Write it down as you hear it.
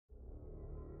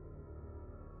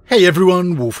Hey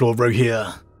everyone, Wolf Lord Rho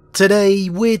here. Today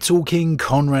we're talking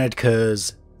Konrad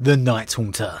Curze, the Night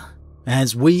Haunter,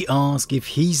 as we ask if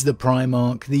he's the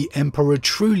Primarch the Emperor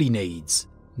truly needs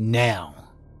now.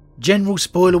 General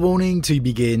spoiler warning to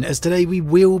begin, as today we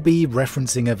will be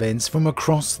referencing events from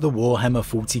across the Warhammer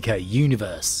 40k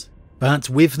universe. But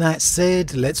with that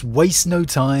said, let's waste no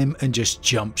time and just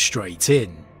jump straight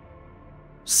in.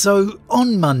 So,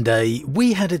 on Monday,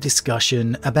 we had a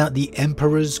discussion about the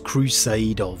Emperor's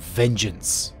crusade of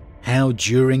vengeance. How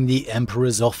during the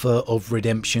Emperor's offer of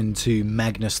redemption to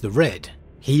Magnus the Red,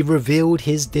 he revealed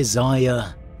his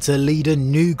desire to lead a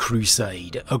new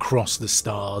crusade across the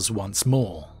stars once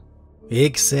more.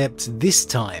 Except this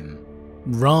time,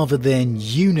 rather than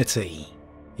unity,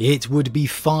 it would be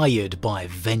fired by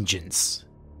vengeance.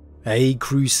 A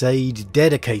crusade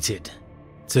dedicated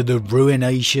to the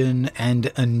ruination and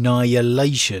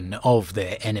annihilation of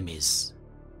their enemies.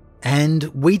 And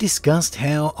we discussed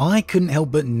how I couldn't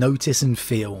help but notice and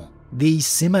feel the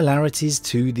similarities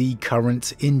to the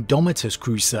current Indomitus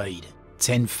crusade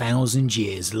 10,000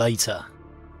 years later.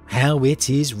 How it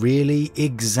is really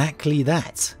exactly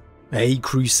that, a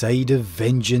crusade of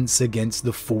vengeance against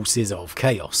the forces of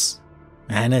chaos,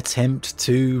 an attempt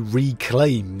to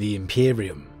reclaim the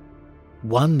Imperium.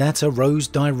 One that arose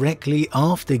directly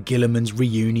after Guilliman's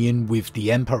reunion with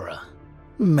the Emperor,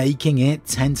 making it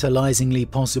tantalizingly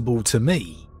possible to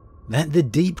me that the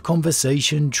deep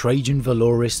conversation Trajan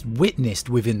Valoris witnessed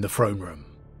within the throne room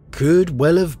could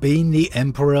well have been the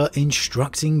Emperor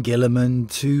instructing Guilliman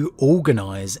to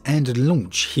organise and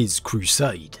launch his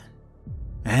crusade.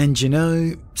 And you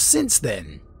know, since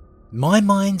then, my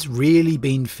mind's really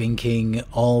been thinking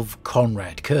of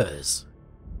Konrad Curze.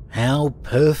 How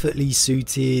perfectly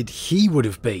suited he would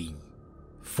have been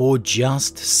for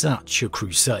just such a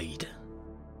crusade.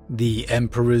 The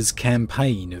Emperor's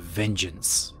campaign of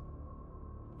vengeance.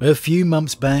 A few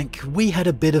months back, we had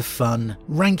a bit of fun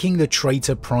ranking the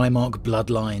traitor Primarch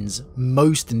bloodlines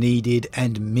most needed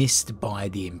and missed by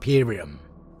the Imperium.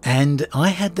 And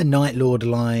I had the Night Lord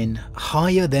line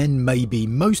higher than maybe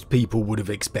most people would have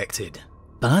expected,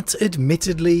 but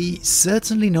admittedly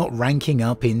certainly not ranking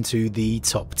up into the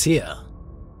top tier.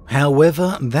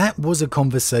 However, that was a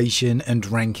conversation and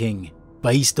ranking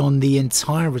based on the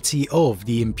entirety of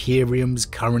the Imperium's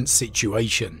current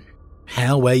situation,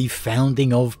 how a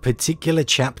founding of particular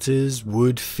chapters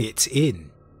would fit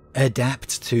in,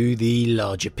 adapt to the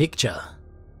larger picture.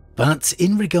 But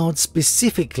in regard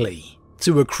specifically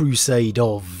to a crusade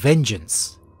of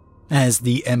vengeance, as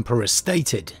the Emperor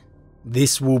stated,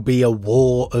 this will be a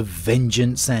war of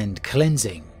vengeance and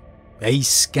cleansing, a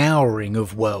scouring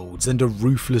of worlds and a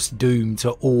ruthless doom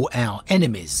to all our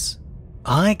enemies.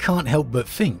 I can't help but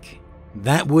think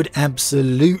that would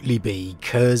absolutely be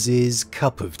Curze's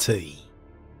cup of tea.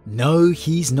 No,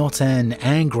 he's not an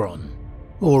Angron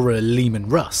or a Lehman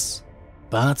Russ,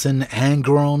 but an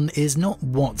Angron is not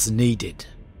what's needed,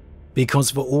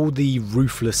 because for all the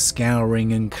ruthless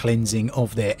scouring and cleansing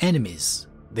of their enemies,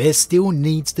 there still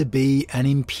needs to be an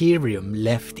Imperium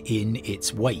left in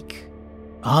its wake.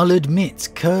 I'll admit,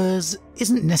 Curze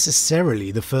isn't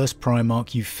necessarily the first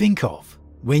Primarch you think of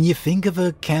when you think of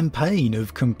a campaign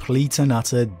of complete and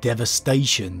utter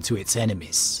devastation to its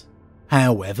enemies.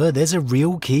 However, there's a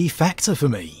real key factor for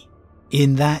me,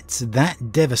 in that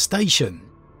devastation,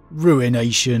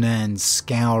 ruination and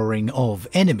scouring of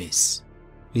enemies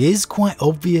is quite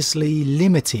obviously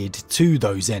limited to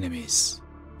those enemies.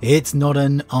 It's not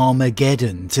an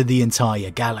Armageddon to the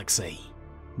entire galaxy,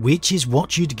 which is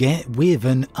what you'd get with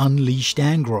an Unleashed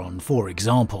Angron, for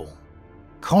example.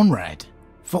 Konrad,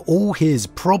 for all his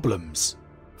problems,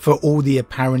 for all the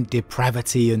apparent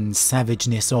depravity and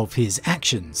savageness of his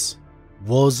actions,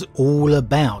 was all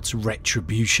about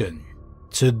retribution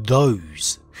to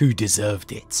those who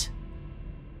deserved it.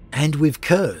 And with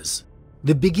Curze,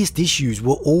 the biggest issues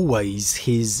were always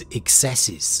his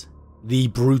excesses. The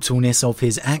brutalness of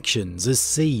his actions as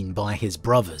seen by his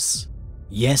brothers.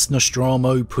 Yes,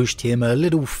 Nostromo pushed him a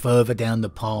little further down the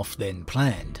path than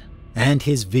planned, and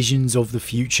his visions of the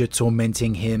future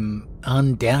tormenting him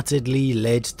undoubtedly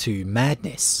led to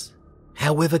madness.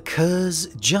 However,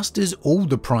 Curze, just as all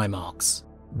the Primarchs,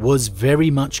 was very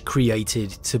much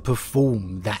created to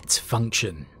perform that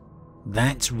function,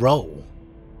 that role.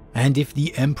 And if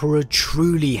the Emperor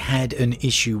truly had an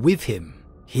issue with him,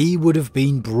 he would have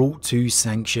been brought to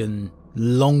sanction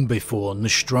long before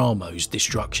Nostromo's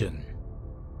destruction.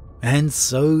 And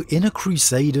so, in a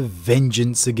crusade of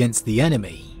vengeance against the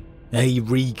enemy, a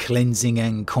re-cleansing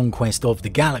and conquest of the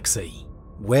galaxy,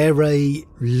 where a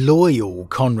loyal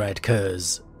Konrad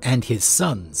Curze and his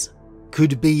sons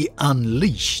could be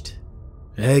unleashed,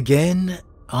 again,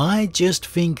 I just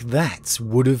think that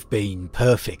would have been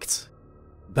perfect.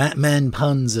 Batman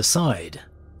puns aside,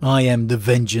 I am the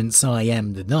vengeance, I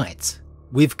am the night.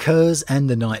 With Curze and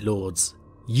the Night Lords,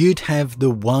 you'd have the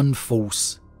one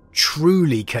force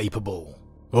truly capable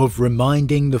of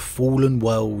reminding the fallen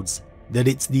worlds that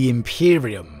it's the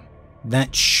Imperium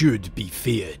that should be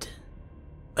feared.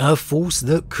 A force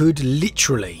that could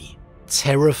literally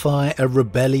terrify a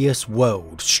rebellious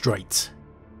world straight,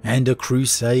 and a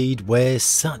crusade where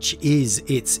such is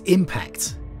its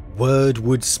impact, word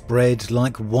would spread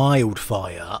like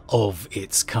wildfire of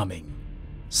its coming.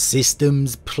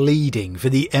 Systems pleading for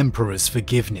the Emperor's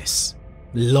forgiveness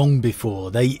long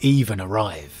before they even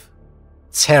arrive.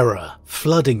 Terror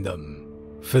flooding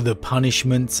them for the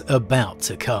punishment about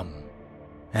to come.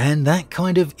 And that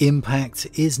kind of impact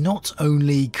is not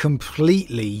only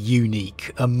completely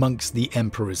unique amongst the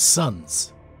Emperor's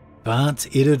sons, but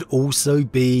it'd also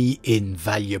be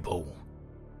invaluable.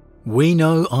 We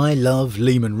know I love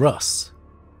Lehman Russ.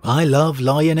 I love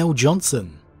Lionel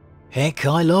Johnson. Heck,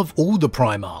 I love all the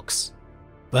Primarchs.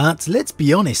 But let's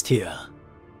be honest here.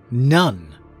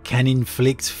 None can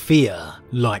inflict fear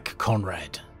like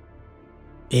Konrad.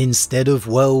 Instead of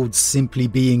worlds simply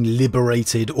being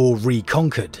liberated or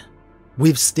reconquered,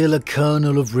 with still a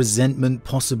kernel of resentment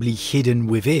possibly hidden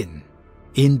within,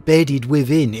 embedded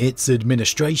within its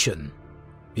administration,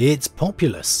 its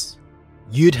populace,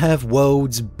 you'd have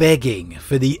worlds begging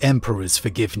for the Emperor's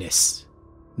forgiveness,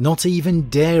 not even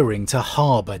daring to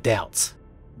harbour doubt,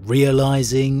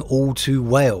 realising all too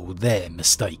well their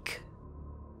mistake.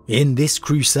 In this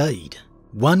crusade,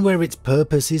 one where its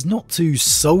purpose is not to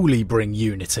solely bring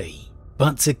unity,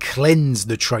 but to cleanse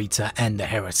the traitor and the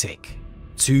heretic,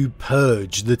 to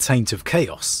purge the taint of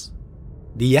chaos,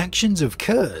 the actions of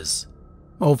Curze,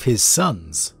 of his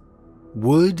sons,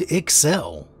 would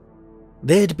excel.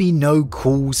 There'd be no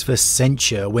cause for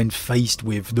censure when faced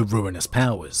with the ruinous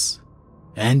powers.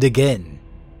 And again,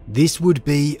 this would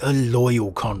be a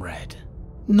loyal Konrad,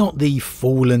 not the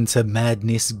fallen to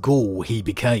madness ghoul he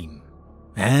became.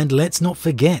 And let's not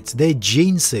forget their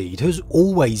gene seed has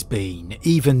always been,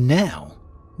 even now,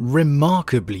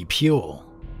 remarkably pure.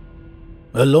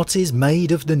 A lot is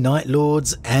made of the Night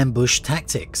Lords' ambush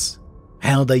tactics,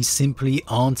 how they simply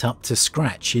aren't up to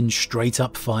scratch in straight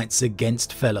up fights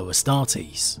against fellow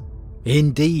Astartes.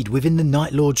 Indeed, within the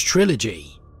Night Lords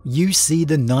trilogy, you see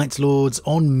the Night Lords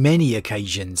on many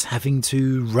occasions having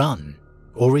to run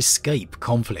or escape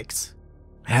conflict.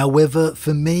 However,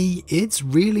 for me, it's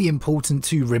really important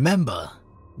to remember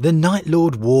the Night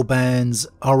Lord warbands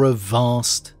are a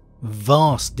vast,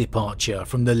 vast departure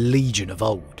from the Legion of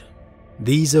old.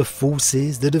 These are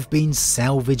forces that have been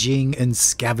salvaging and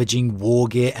scavenging war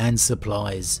gear and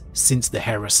supplies since the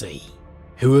Heresy,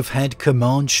 who have had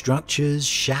command structures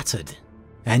shattered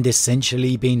and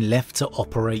essentially been left to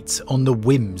operate on the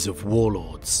whims of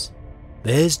warlords.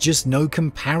 There's just no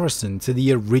comparison to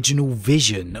the original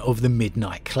vision of the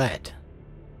Midnight Clad.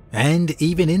 And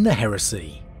even in the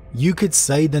Heresy, you could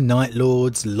say the Night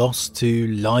Lords lost to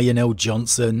Lionel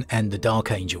Johnson and the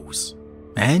Dark Angels.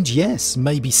 And yes,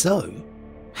 maybe so.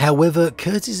 However,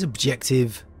 Curze's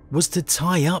objective was to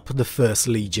tie up the First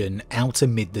Legion out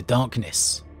amid the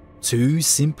darkness, to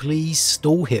simply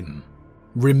stall him,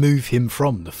 remove him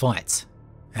from the fight.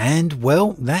 And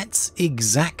well, that's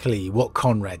exactly what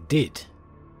Konrad did.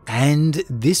 And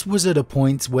this was at a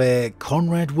point where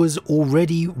Konrad was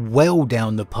already well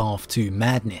down the path to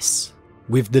madness,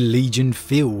 with the Legion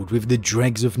filled with the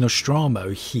dregs of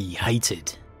Nostramo he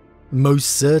hated.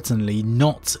 Most certainly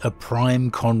not a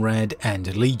prime Konrad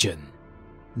and Legion.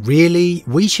 Really,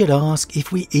 we should ask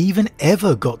if we even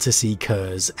ever got to see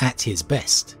Curze at his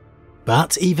best.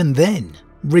 But even then,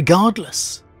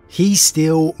 regardless, he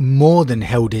still more than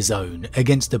held his own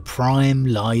against the prime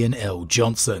Lionel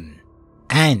Johnson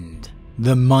and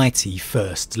the mighty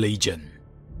First Legion.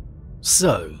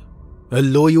 So, a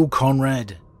loyal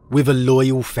Konrad with a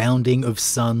loyal founding of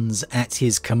sons at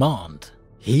his command,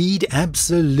 he'd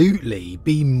absolutely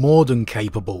be more than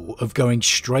capable of going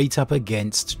straight up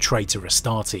against traitor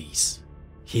Astartes,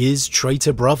 his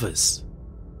traitor brothers.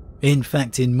 In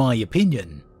fact, in my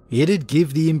opinion, it'd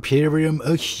give the Imperium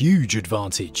a huge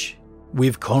advantage,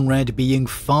 with Konrad being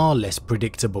far less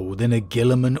predictable than a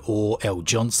Guilliman or L.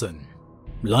 Johnson,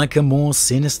 like a more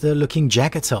sinister looking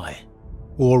Jagatai,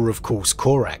 or of course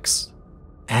Corax,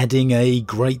 adding a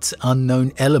great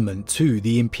unknown element to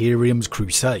the Imperium's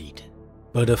crusade,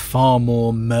 but a far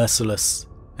more merciless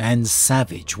and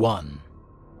savage one.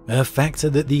 A factor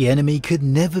that the enemy could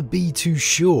never be too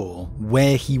sure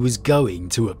where he was going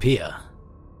to appear.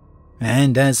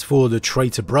 And as for the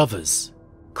traitor brothers,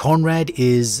 Konrad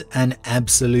is an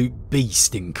absolute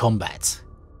beast in combat.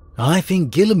 I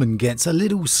think Guilliman gets a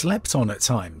little slept on at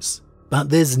times, but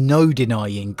there's no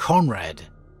denying Konrad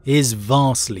is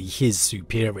vastly his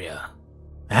superior.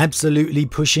 Absolutely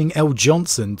pushing El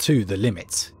Johnson to the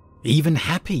limit, even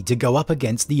happy to go up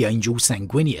against the Angel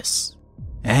Sanguinius.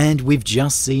 And we've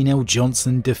just seen El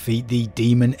Johnson defeat the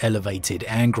demon elevated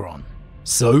Angron.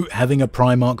 So having a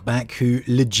Primarch back who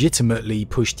legitimately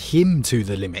pushed him to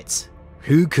the limit,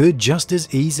 who could just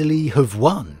as easily have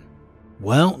won,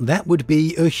 well, that would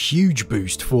be a huge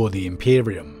boost for the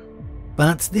Imperium.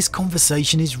 But this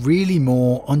conversation is really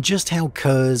more on just how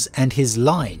Curze and his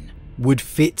line would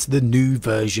fit the new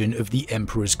version of the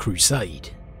Emperor's Crusade.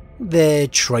 Their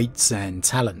traits and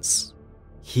talents.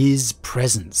 His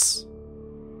presence.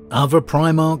 Other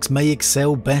Primarchs may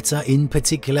excel better in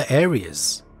particular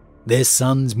areas. Their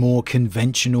sons more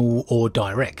conventional or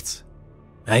direct.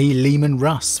 A Leman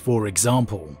Russ, for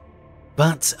example.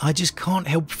 But I just can't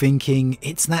help thinking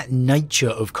it's that nature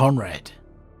of Konrad,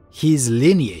 his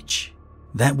lineage,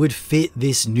 that would fit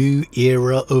this new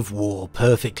era of war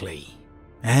perfectly,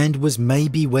 and was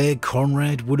maybe where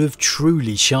Konrad would have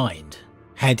truly shined,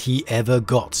 had he ever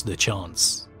got the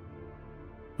chance.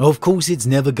 Of course it's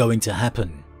never going to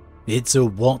happen, it's a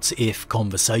what-if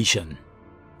conversation.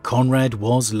 Konrad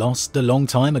was lost a long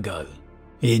time ago,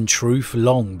 in truth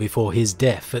long before his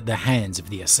death at the hands of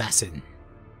the assassin.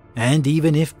 And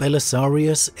even if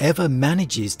Belisarius ever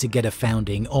manages to get a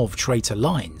founding of traitor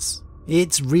lines,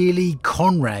 it's really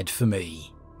Konrad for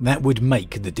me that would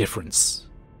make the difference.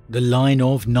 The line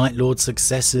of Night Lord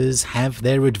successors have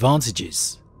their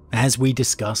advantages, as we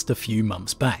discussed a few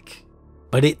months back,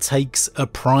 but it takes a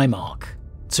Primarch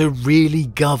to really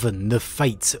govern the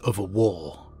fate of a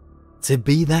war, to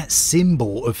be that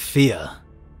symbol of fear,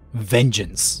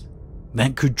 vengeance,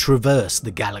 that could traverse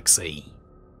the galaxy.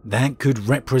 That could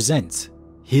represent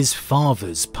his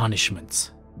father's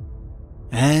punishment.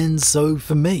 And so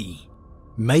for me,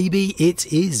 maybe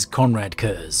it is Konrad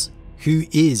Curze who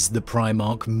is the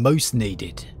Primarch most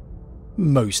needed,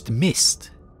 most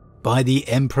missed by the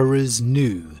Emperor's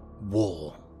new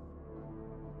war.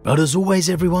 But as always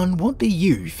everyone, what do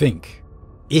you think?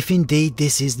 If indeed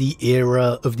this is the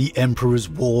era of the Emperor's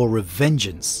war of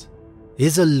vengeance,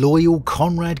 is a loyal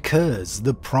Konrad Curze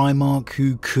the Primarch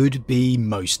who could be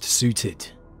most suited?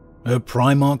 A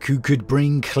Primarch who could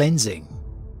bring cleansing,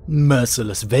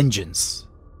 merciless vengeance,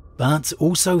 but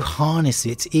also harness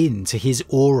it into his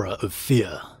aura of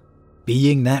fear,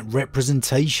 being that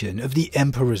representation of the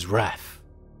Emperor's wrath,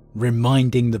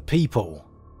 reminding the people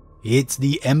it's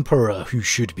the Emperor who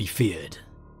should be feared,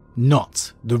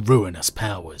 not the ruinous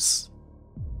powers.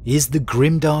 Is the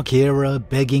grimdark era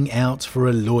begging out for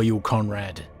a loyal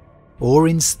Konrad? Or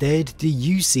instead do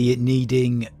you see it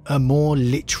needing a more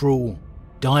literal,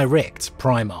 direct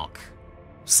Primarch,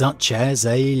 such as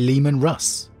a Leman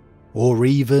Russ, or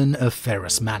even a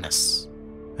Ferrus Manus?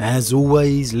 As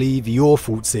always, leave your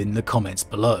thoughts in the comments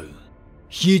below.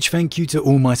 Huge thank you to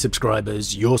all my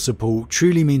subscribers, your support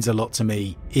truly means a lot to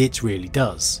me, it really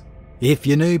does. If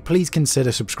you're new, please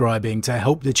consider subscribing to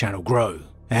help the channel grow.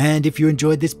 And if you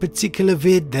enjoyed this particular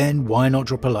vid, then why not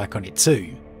drop a like on it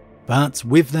too. But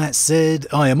with that said,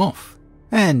 I am off,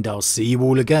 and I'll see you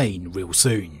all again real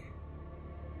soon.